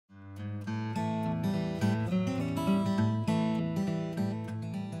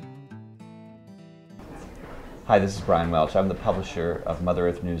Hi, this is Bryan Welch. I'm the publisher of Mother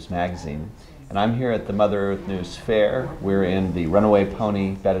Earth News magazine, and I'm here at the Mother Earth News Fair. We're in the Runaway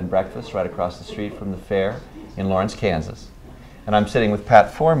Pony Bed and Breakfast right across the street from the fair in Lawrence, Kansas. And I'm sitting with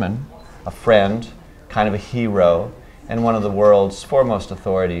Pat Foreman, a friend, kind of a hero, and one of the world's foremost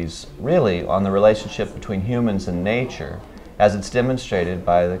authorities, really, on the relationship between humans and nature, as it's demonstrated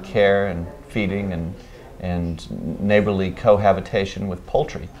by the care and feeding and neighborly cohabitation with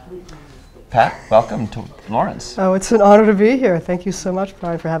poultry. Pat, welcome to Lawrence. Oh, it's an honor to be here. Thank you so much,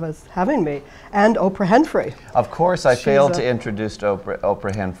 Bryan, for having me. And Oprah Hen-free. Of course, I failed to introduce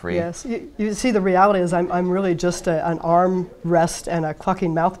Oprah Hen-free. Yes, you see, the reality is I'm really just an arm rest and a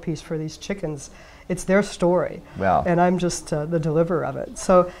clucking mouthpiece for these chickens. It's their story, and I'm just the deliverer of it.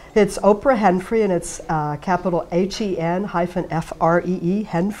 So it's Oprah Hen-free, and it's capital Hen-Free,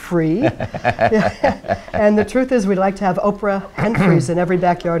 Hen-free. And the truth is, we'd like to have Oprah Hen-frees in every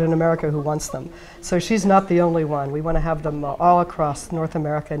backyard in America who wants them. So she's not the only one. We want to have them all across North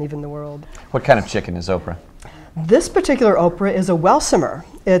America and even the world. What kind of chicken is Oprah? This particular Oprah is a Welsomer.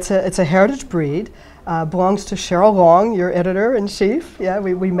 It's a heritage breed. Belongs to Cheryl Long, your editor-in-chief. Yeah,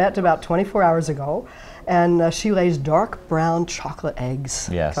 we met about 24 hours ago, and she lays dark brown chocolate eggs.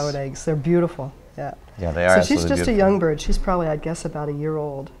 Yes. Colored eggs. They're beautiful. Yeah. Yeah, they are. So she's just a young bird. She's probably, I'd guess, about a year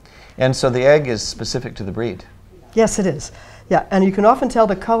old. And so the egg is specific to the breed. Yes, it is. Yeah, and you can often tell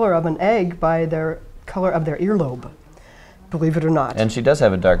the color of an egg by their color of their earlobe. Believe it or not. And she does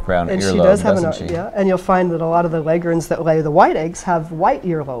have a dark brown earlobe, she does have doesn't she? Yeah, and you'll find that a lot of the leghorns that lay the white eggs have white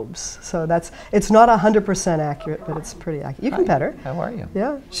earlobes. So it's not 100% accurate, but it's pretty accurate. You can pet her. How are you?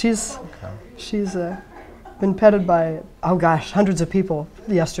 Yeah, she's been petted by, oh gosh, hundreds of people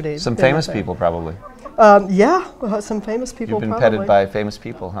yesterday. Some famous people, probably. Yeah, some famous people. You've been probably. petted by famous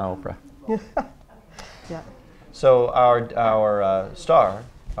people, huh, Oprah? Yeah. So our star,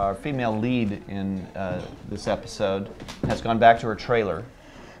 our female lead in this episode, has gone back to her trailer.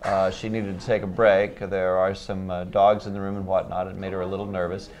 She needed to take a break. There are some dogs in the room and whatnot. It made her a little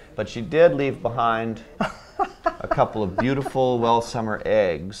nervous. But she did leave behind a couple of beautiful Welsummer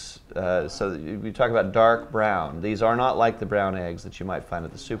eggs. So you talk about dark brown. These are not like the brown eggs that you might find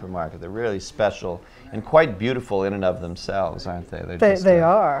at the supermarket. They're really special and quite beautiful in and of themselves, aren't they? They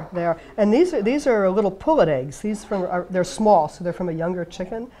are. And these are little pullet eggs. They're small, so they're from a younger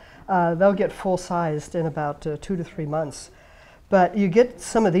chicken. They'll get full-sized in about 2 to 3 months. But you get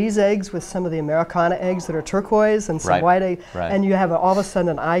some of these eggs with some of the Americana eggs that are turquoise and some white egg, and you have all of a sudden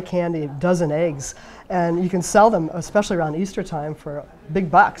an eye candy dozen eggs. And you can sell them, especially around Easter time, for big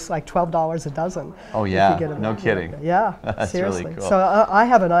bucks, like $12 a dozen. Oh yeah, no kidding. Yeah, that's seriously. Really cool. So I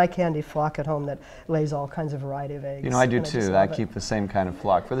have an eye candy flock at home that lays all kinds of variety of eggs. You know, I do too. I keep the same kind of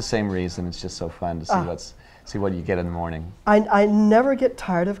flock for the same reason. It's just so fun to see what you get in the morning. I never get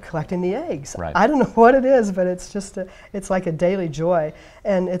tired of collecting the eggs. Right. I don't know what it is, but it's just it's like a daily joy,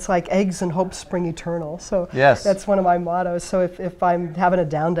 and it's like eggs and hope spring eternal. So yes, that's one of my mottos. So if I'm having a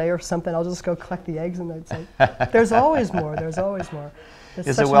down day or something, I'll just go collect the eggs, and it's like, there's always more. There's always more.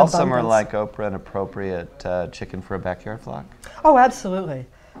 Is a Welsummer like Oprah an appropriate chicken for a backyard flock? Oh, absolutely.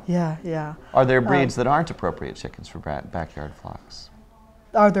 Yeah, yeah. Are there breeds that aren't appropriate chickens for backyard flocks?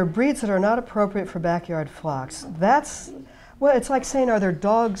 Are there breeds that are not appropriate for backyard flocks? Well, it's like saying, are there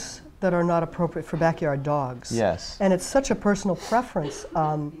dogs that are not appropriate for backyard dogs? Yes. And it's such a personal preference.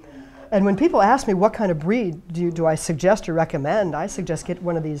 And when people ask me what kind of breed do I suggest or recommend, I suggest get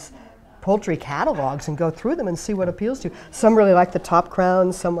one of these poultry catalogs and go through them and see what appeals to you. Some really like the top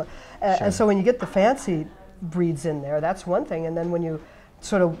crowns, and so when you get the fancy breeds in there, that's one thing. And then when you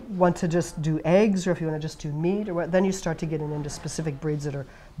sort of want to just do eggs, or if you want to just do meat, or then you start to get into specific breeds that are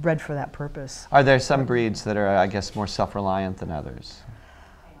bred for that purpose. Are there some breeds that are, I guess, more self-reliant than others?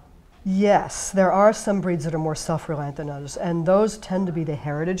 Yes, there are some breeds that are more self-reliant than others, and those tend to be the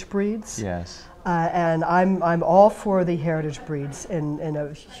heritage breeds. Yes. And I'm all for the heritage breeds in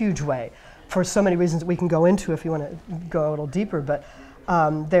a huge way, for so many reasons that we can go into if you want to go a little deeper. But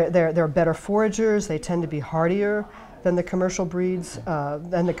they're better foragers. They tend to be hardier than the commercial breeds,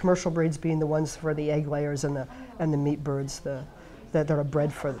 and the commercial breeds being the ones for the egg layers and the meat birds that are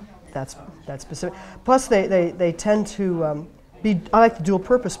bred for that specific. Plus, they tend to I like the dual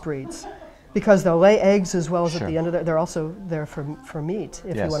purpose breeds, because they'll lay eggs as well as at the end of they're also there for meat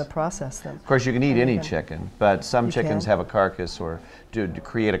if you want to process them. Of course, you can eat any chicken, but some chickens have a carcass or do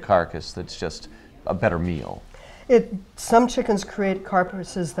create a carcass that's just a better meal. Some chickens create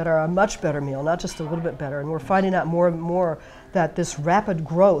carcasses that are a much better meal, not just a little bit better, and we're finding out more and more that this rapid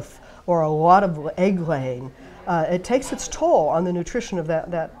growth or a lot of egg laying it takes its toll on the nutrition of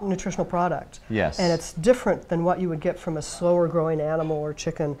that nutritional product. Yes. And it's different than what you would get from a slower growing animal or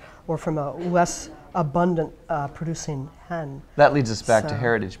chicken or from a less abundant producing hen. That leads us back to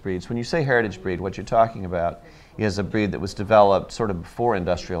heritage breeds. When you say heritage breed, what you're talking about is a breed that was developed sort of before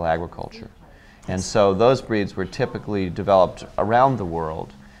industrial agriculture. And so those breeds were typically developed around the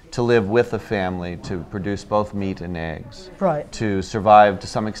world to live with a family, to produce both meat and eggs, right, to survive to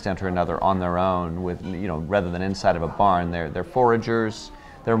some extent or another on their own, with, you know, rather than inside of a barn. They're foragers.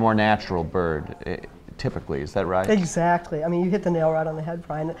 They're a more natural bird, typically. Is that right? Exactly. I mean, you hit the nail right on the head,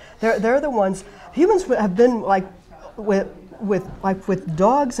 Brian. They're the ones. Humans have been like with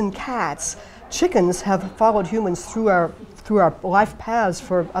dogs and cats. Chickens have followed humans through our life paths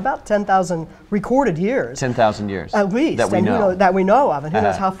for about 10,000 recorded years. 10,000 years. At least. That we know. That we know of, and who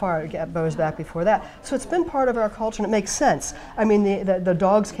knows how far it goes back before that. So it's been part of our culture, and it makes sense. I mean, the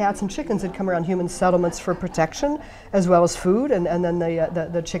dogs, cats, and chickens had come around human settlements for protection, as well as food, and then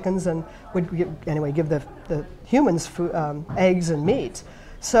the chickens would give the humans food, eggs and meat.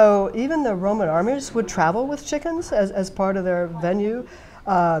 So even the Roman armies would travel with chickens as part of their venue.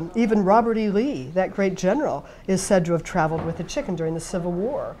 Even Robert E. Lee, that great general, is said to have traveled with a chicken during the Civil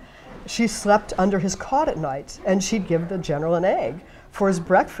War. She slept under his cot at night, and she'd give the general an egg for his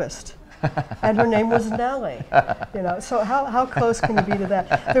breakfast. And her name was Nellie. You know, so how close can you be to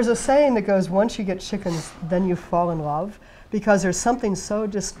that? There's a saying that goes, once you get chickens, then you fall in love, because there's something so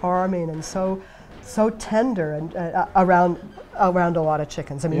disarming and so tender and around a lot of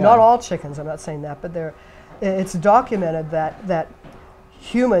chickens. I mean, not all chickens, I'm not saying that, but it's documented that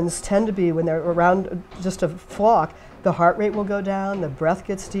humans tend to be, when they're around just a flock, the heart rate will go down, the breath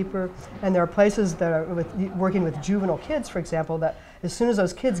gets deeper, and there are places that are working with juvenile kids, for example, that as soon as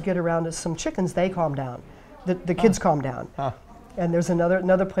those kids get around some chickens, they calm down. The kids calm down. And there's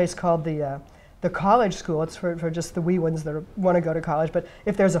another place called the college school. It's for just the wee ones that want to go to college. But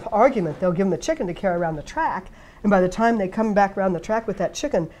if there's an argument, they'll give them a chicken to carry around the track, and by the time they come back around the track with that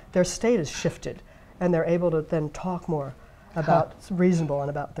chicken, their state is shifted, and they're able to then talk more about reasonable and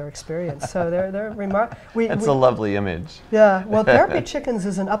about their experience. So they're remarkable. That's a lovely image. Yeah, well, therapy chickens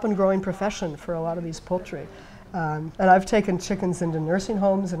is an up and growing profession for a lot of these poultry. And I've taken chickens into nursing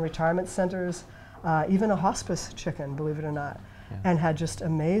homes and retirement centers, even a hospice chicken, believe it or not, and had just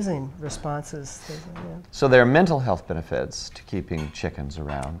amazing responses. So there are mental health benefits to keeping chickens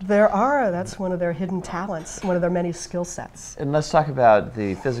around. There are. That's one of their hidden talents, one of their many skill sets. And let's talk about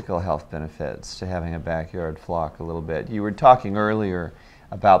the physical health benefits to having a backyard flock a little bit. You were talking earlier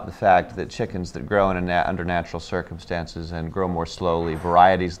about the fact that chickens that grow under natural circumstances and grow more slowly,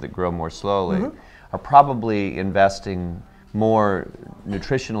 varieties that grow more slowly, are probably investing more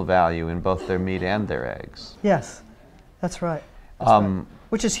nutritional value in both their meat and their eggs. Yes, that's right. Right.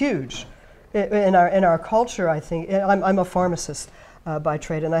 Which is huge. In our culture, I think, I'm a pharmacist by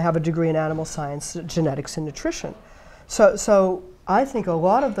trade, and I have a degree in animal science, genetics, and nutrition. So I think a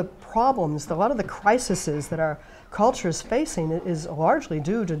lot of the problems, a lot of the crises that our culture is facing is largely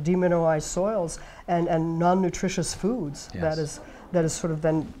due to demineralized soils and non-nutritious foods. Yes. That is sort of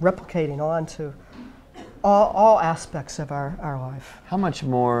then replicating on to all aspects of our life. How much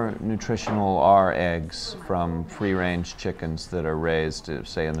more nutritional are eggs from free-range chickens that are raised,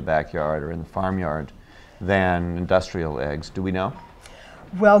 say, in the backyard or in the farmyard than industrial eggs? Do we know?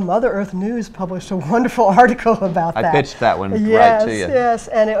 Well, Mother Earth News published a wonderful article about that. I pitched that one right to you. Yes,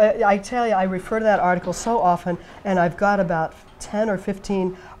 and I tell you, I refer to that article so often, and I've got about 10 or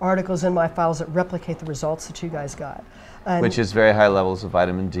 15 articles in my files that replicate the results that you guys got. And which is very high levels of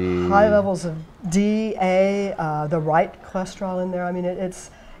vitamin D. High levels of D, A, the right cholesterol in there. I mean,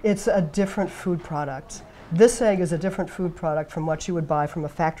 it's a different food product. This egg is a different food product from what you would buy from a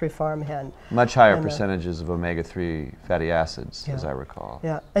factory farm hen. Much higher percentages of omega-3 fatty acids, as I recall.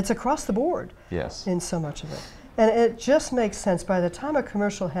 Yeah, it's across the board. Yes. In so much of it. And it just makes sense. By the time a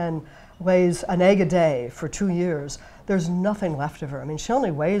commercial hen lays an egg a day for 2 years, there's nothing left of her. I mean, she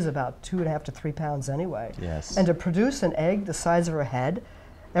only weighs about 2.5 to 3 pounds anyway. Yes. And to produce an egg the size of her head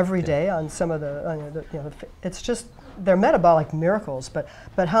every day on some of it's just, they're metabolic miracles. But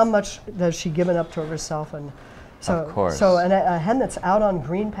how much has she given up to herself? And so, of course. So a hen that's out on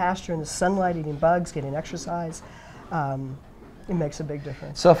green pasture in the sunlight, eating bugs, getting exercise, it makes a big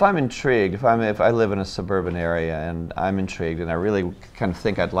difference. So if I'm intrigued, if I live in a suburban area and I'm intrigued and I really kind of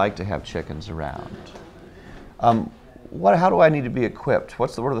think I'd like to have chickens around, how do I need to be equipped?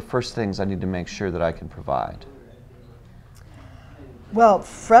 What are the first things I need to make sure that I can provide? Well,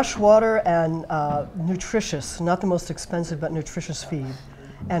 fresh water and nutritious, not the most expensive, but nutritious feed,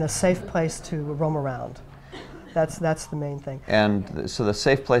 and a safe place to roam around. That's the main thing. And so the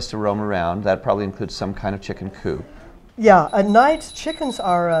safe place to roam around, that probably includes some kind of chicken coop. Yeah, at night, chickens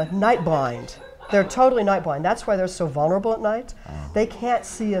are night blind. They're totally night blind. That's why they're so vulnerable at night. They can't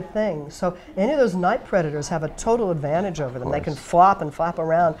see a thing. So any of those night predators have a total advantage over them. They can flop and flap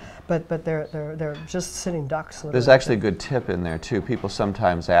around, but they're just sitting ducks. Literally. There's actually a good tip in there too. People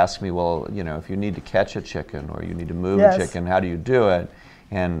sometimes ask me, well, you know, if you need to catch a chicken or you need to move a chicken, how do you do it?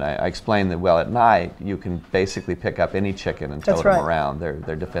 And I explain that, well, at night you can basically pick up any chicken and tote them around.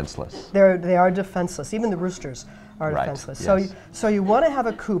 They're defenseless. They are defenseless. Even the roosters are defenseless. Yes. So you want to have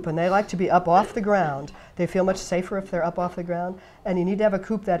a coop, and they like to be up off the ground. They feel much safer if they're up off the ground. And you need to have a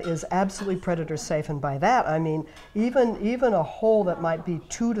coop that is absolutely predator safe. And by that I mean even a hole that might be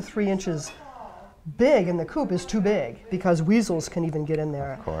 2 to 3 inches big in the coop is too big, because weasels can even get in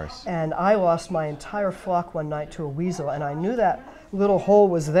there. Of course. And I lost my entire flock one night to a weasel, and I knew that little hole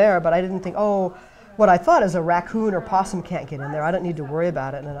was there, but I didn't think, oh, what I thought is a raccoon or possum can't get in there. I don't need to worry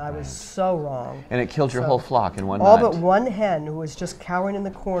about it, and I was so wrong. And it killed your whole flock in one night? All but one hen who was just cowering in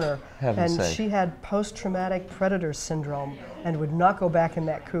the corner, Heaven's and sake. she had post-traumatic predator syndrome and would not go back in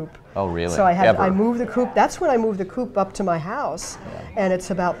that coop. Oh, really? So I moved the coop. That's when I moved the coop up to my house, and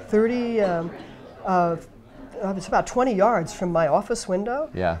it's about it's about 20 yards from my office window.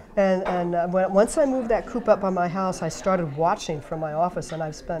 Yeah. And once I moved that coop up by my house, I started watching from my office, and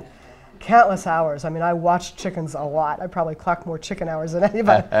I've spent countless hours. I mean, I watched chickens a lot. I probably clocked more chicken hours than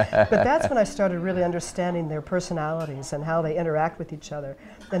anybody. But that's when I started really understanding their personalities and how they interact with each other.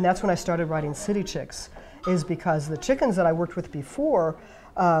 And that's when I started writing City Chicks, is because the chickens that I worked with before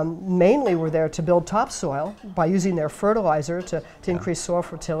mainly were there to build topsoil by using their fertilizer to increase soil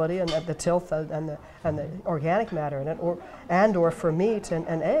fertility and the tilth and the organic matter in it, or for meat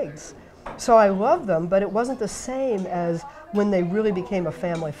and eggs. So I loved them, but it wasn't the same as when they really became a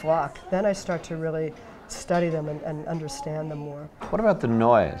family flock. Then I start to really study them and understand them more. What about the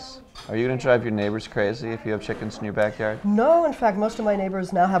noise? Are you going to drive your neighbors crazy if you have chickens in your backyard? No, in fact, most of my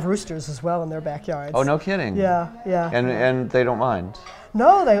neighbors now have roosters as well in their backyards. Oh, no kidding? Yeah. And they don't mind?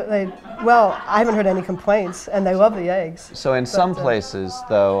 No, well, I haven't heard any complaints, and they love the eggs. So in some places,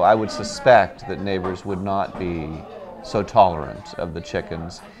 though, I would suspect that neighbors would not be so tolerant of the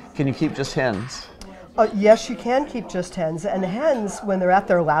chickens. Can you keep just hens? Yes, you can keep just hens. And hens, when they're at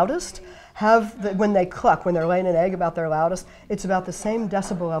their loudest, when they cluck, when they're laying an egg about their loudest, it's about the same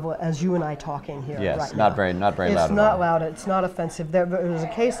decibel level as you and I talking here right now. Not very loud at all. It's not loud. It's not offensive. There was a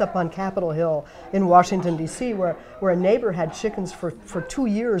case up on Capitol Hill in Washington, D.C., where a neighbor had chickens for 2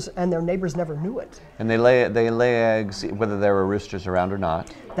 years, and their neighbors never knew it. And they lay eggs whether there are roosters around or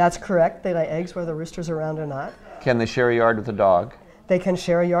not? That's correct. They lay eggs whether the roosters are around or not. Can they share a yard with a dog? They can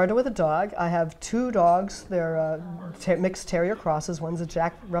share a yard with a dog. I have 2 dogs. They're mixed terrier crosses. One's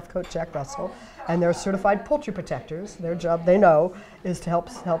a rough coat Jack Russell, and they're certified poultry protectors. Their job, they know, is to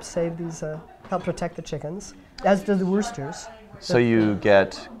help save these, help protect the chickens, as do the roosters. So you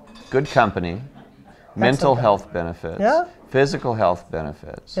get good company, mental health benefits, physical health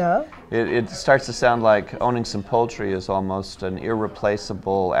benefits. Yeah. It starts to sound like owning some poultry is almost an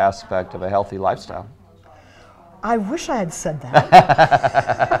irreplaceable aspect of a healthy lifestyle. I wish I had said that.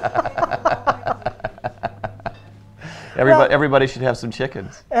 Everybody should have some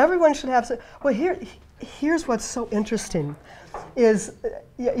chickens. Everyone should have some. Well, here's what's so interesting, is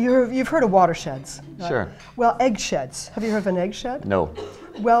you've heard of watersheds. Right? Sure. Well, egg sheds. Have you heard of an egg shed? No.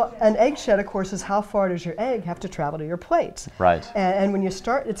 Well, an egg shed, of course, is how far does your egg have to travel to your plate. Right. And when you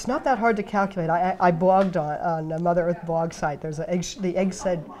start, it's not that hard to calculate. I blogged on the Mother Earth blog site. There's the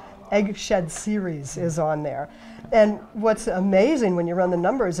egg shed series is on there. And what's amazing when you run the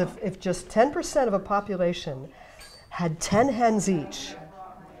numbers, if just 10% of a population had 10 hens each,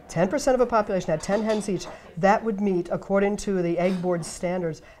 10% of a population had 10 hens each, that would meet, according to the Egg Board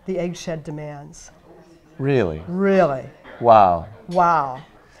standards, the egg shed demands. Really? Really. Wow. Wow.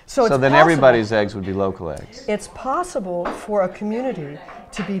 So then everybody's eggs would be local eggs. It's possible for a community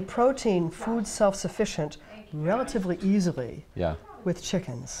to be protein food self-sufficient relatively easily with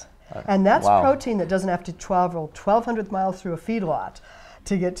chickens. And that's protein that doesn't have to travel 1,200 miles through a feedlot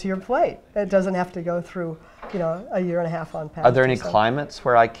to get to your plate. It doesn't have to go through, a year and a half on pasture. Are there any climates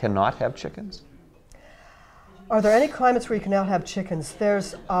where I cannot have chickens? Are there any climates where you cannot have chickens?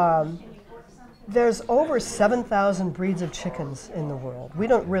 There's over 7,000 breeds of chickens in the world. We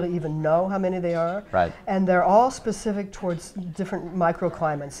don't really even know how many they are. Right. And they're all specific towards different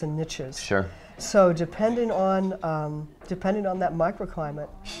microclimates and niches. Sure. So depending on that microclimate.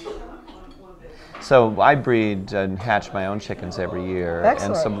 So I breed and hatch my own chickens every year.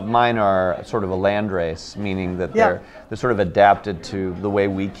 Excellent. And so mine are sort of a land race, meaning that they're sort of adapted to the way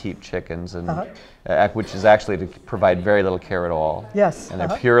we keep chickens, and which is actually to provide very little care at all. Yes. And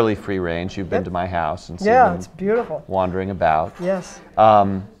they're purely free range. You've been to my house and seen them it's beautiful. wandering about. Yes.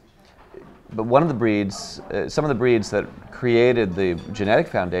 But one of the breeds, some of the breeds that created the genetic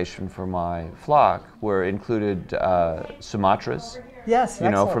foundation for my flock were included Sumatras, Yes, you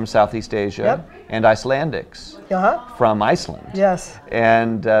know, from Southeast Asia, and Icelandics from Iceland. Yes.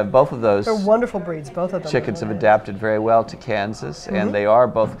 And both of those They're wonderful breeds, both of them. chickens have adapted very well to Kansas, and they are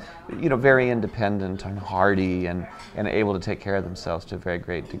both, you know, very independent and hardy and able to take care of themselves to a very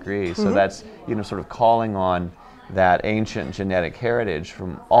great degree. So that's, you know, sort of calling on that ancient genetic heritage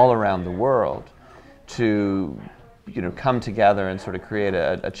from all around the world to, you know, come together and sort of create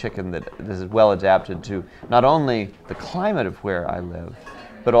a chicken that is well adapted to not only the climate of where I live,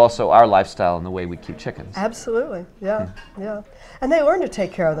 but also our lifestyle and the way we keep chickens. Absolutely, yeah. And they learn to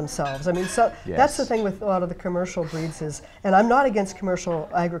take care of themselves. I mean, so that's the thing with a lot of the commercial breeds is, and I'm not against commercial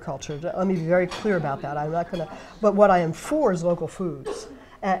agriculture, let me be very clear about that. I'm not gonna, but what I am for is local foods.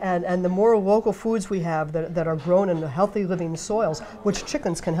 And the more local foods we have that are grown in healthy living soils, which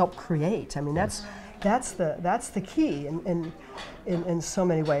chickens can help create. I mean, that's the key in so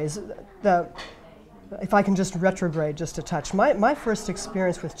many ways. If I can just retrograde just a touch, my first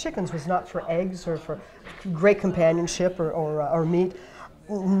experience with chickens was not for eggs or for great companionship or meat.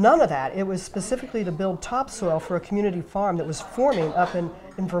 None of that. It was specifically to build topsoil for a community farm that was forming up in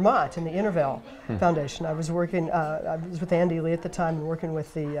Vermont in the Intervale Foundation. I was working, I was with Andy Lee at the time and working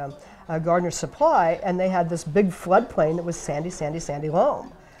with the Gardener Supply, and they had this big floodplain that was sandy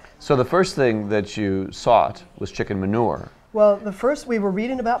loam. So the first thing that you sought was chicken manure. Well, the first, we were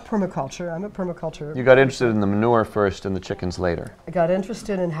reading about permaculture. I'm a permaculture. You got interested in the manure first and the chickens later. I got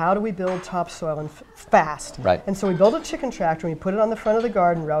interested in how do we build topsoil and fast. Right. And so we built a chicken tractor and we put it on the front of the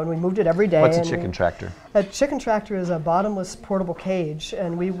garden row and we moved it every day. What's a chicken tractor? A chicken tractor is a bottomless portable cage,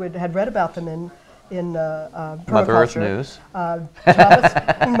 and we had read about them in permaculture. Mother Earth News.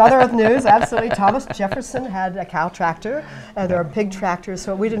 Mother Earth News, absolutely. Thomas Jefferson had a cow tractor. There are pig tractors,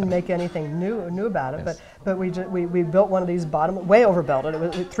 so we didn't make anything new about it. Yes. But we built one of these way overbuilt it. It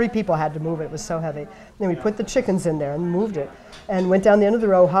was 3 people had to move it. It was so heavy. Then we put the chickens in there and moved it, and went down the end of the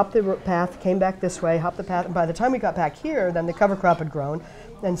row, hopped the path, came back this way, hopped the path. And by the time we got back here, then the cover crop had grown,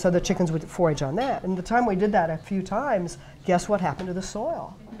 and so the chickens would forage on that. And the time we did that a few times, guess what happened to the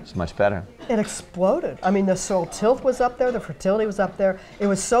soil? It's much better. It exploded. I mean, the soil tilth was up there, the fertility was up there. It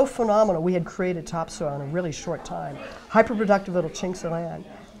was so phenomenal. We had created topsoil in a really short time. Hyperproductive little chinks of land.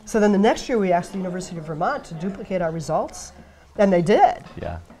 So then the next year we asked the University of Vermont to duplicate our results, and they did.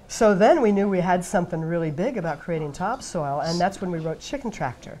 Yeah. So then we knew we had something really big about creating topsoil, and that's when we wrote Chicken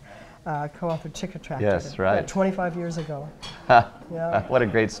Tractor, co-authored Chicken Tractor. Yes, right. Yeah, 25 years ago. Yeah. What a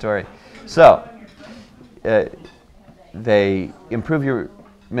great story. So, they improve your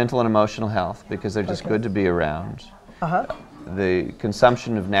mental and emotional health because they're just good to be around. The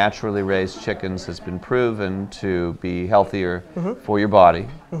consumption of naturally raised chickens has been proven to be healthier for your body.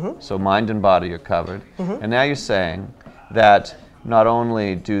 So mind and body are covered. And now you're saying that not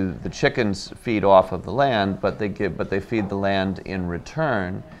only do the chickens feed off of the land, but they feed the land in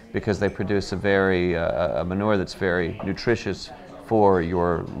return because they produce a manure that's very nutritious for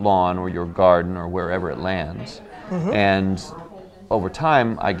your lawn or your garden or wherever it lands. And over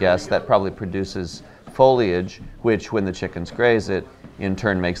time, I guess, that probably produces foliage, which when the chickens graze it, in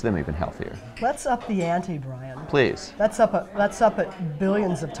turn makes them even healthier. Let's up the ante, Brian. Please. That's up at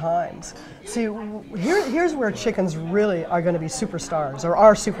billions of times. See, here's where chickens really are going to be superstars, or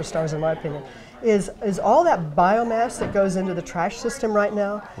are superstars in my opinion, is all that biomass that goes into the trash system right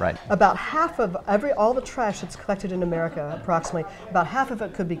now. Right. About half of all the trash that's collected in America, approximately, about half of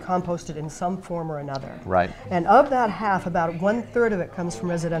it could be composted in some form or another. Right. And of that half, about 1/3 of it comes from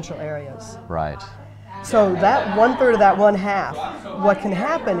residential areas. Right. So that 1/3 of that 1/2, what can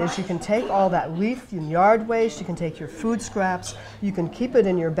happen is you can take all that leaf and yard waste, you can take your food scraps, you can keep it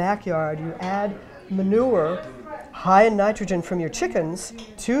in your backyard, you add manure high in nitrogen from your chickens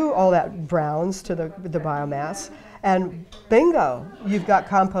to all that browns, to the biomass, and bingo, you've got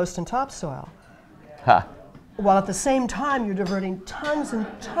compost and topsoil. While at the same time you're diverting tons and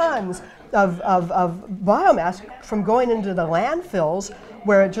tons of biomass from going into the landfills,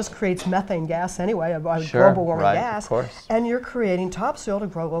 where it just creates methane gas anyway, a global warming gas, of course. And you're creating topsoil to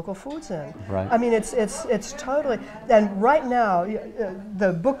grow local foods in. Right. I mean, it's totally. And right now,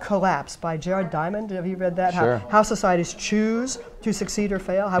 the book Collapse by Jared Diamond. Have you read that? Sure. How societies choose to succeed or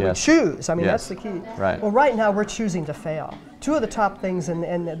fail. How we Yes. choose. I mean, Yes. that's the key. Right. Well, right now we're choosing to fail. two of the top things in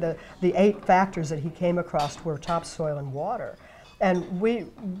the 8 factors that he came across were topsoil and water. And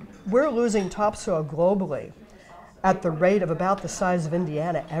we're losing topsoil globally at the rate of about the size of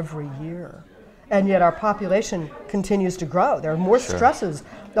Indiana every year. And yet our population continues to grow. There are more stresses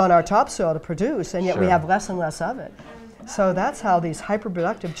on our topsoil to produce, and yet we have less and less of it. So that's how these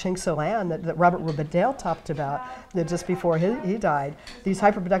hyperproductive chinks of land that Robert Rubendale talked about just before he died, these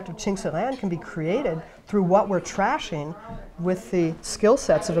hyperproductive chinks of land can be created through what we're trashing with the skill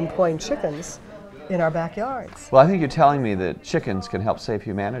sets of employing chickens in our backyards. Well, I think you're telling me that chickens can help save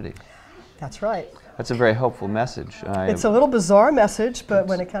humanity. That's right. That's a very hopeful message. It's a little bizarre message, but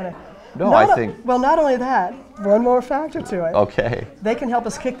when it kind of... No, I think... Well, not only that, one more factor to it. Okay. They can help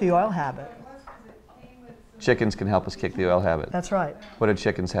us kick the oil habit. Chickens can help us kick the oil habit. That's right. What do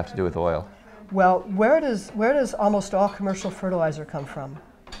chickens have to do with oil? Well, where does almost all commercial fertilizer come from?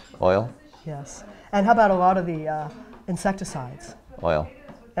 Oil? Yes. And how about a lot of the insecticides? Oil.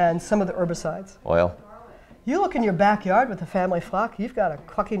 And some of the herbicides? Oil. You look in your backyard with a family flock, you've got a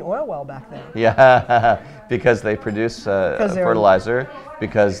clucking oil well back there. Yeah, because they produce fertilizer,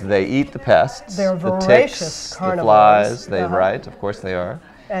 because they eat the pests, they're the voracious ticks, carnivores. the flies, right, of course they are.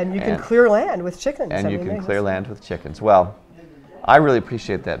 And you can clear land with chickens. And you can clear land with chickens. Well, I really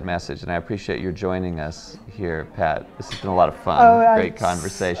appreciate that message, and I appreciate your joining us here, Pat. This has been a lot of fun, great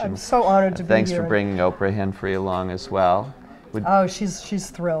conversation. I'm so honored to be here. Thanks for bringing Oprah Hen-free along as well. She's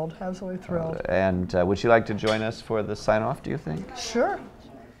thrilled, absolutely thrilled. And would you like to join us for the sign-off, do you think? Sure.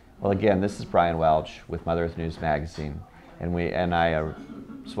 Well, again, this is Bryan Welch with Mother Earth News Magazine, and I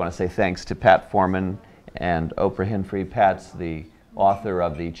just want to say thanks to Pat Foreman and Oprah Hen-free. Pat's the author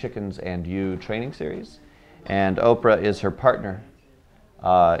of the Chickens and You training series, and Oprah is her partner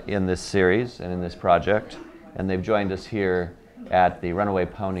in this series and in this project, and they've joined us here at the Runaway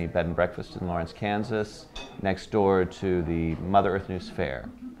Pony Bed and Breakfast in Lawrence, Kansas, next door to the Mother Earth News Fair.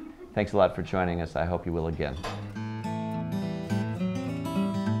 Thanks a lot for joining us. I hope you will again.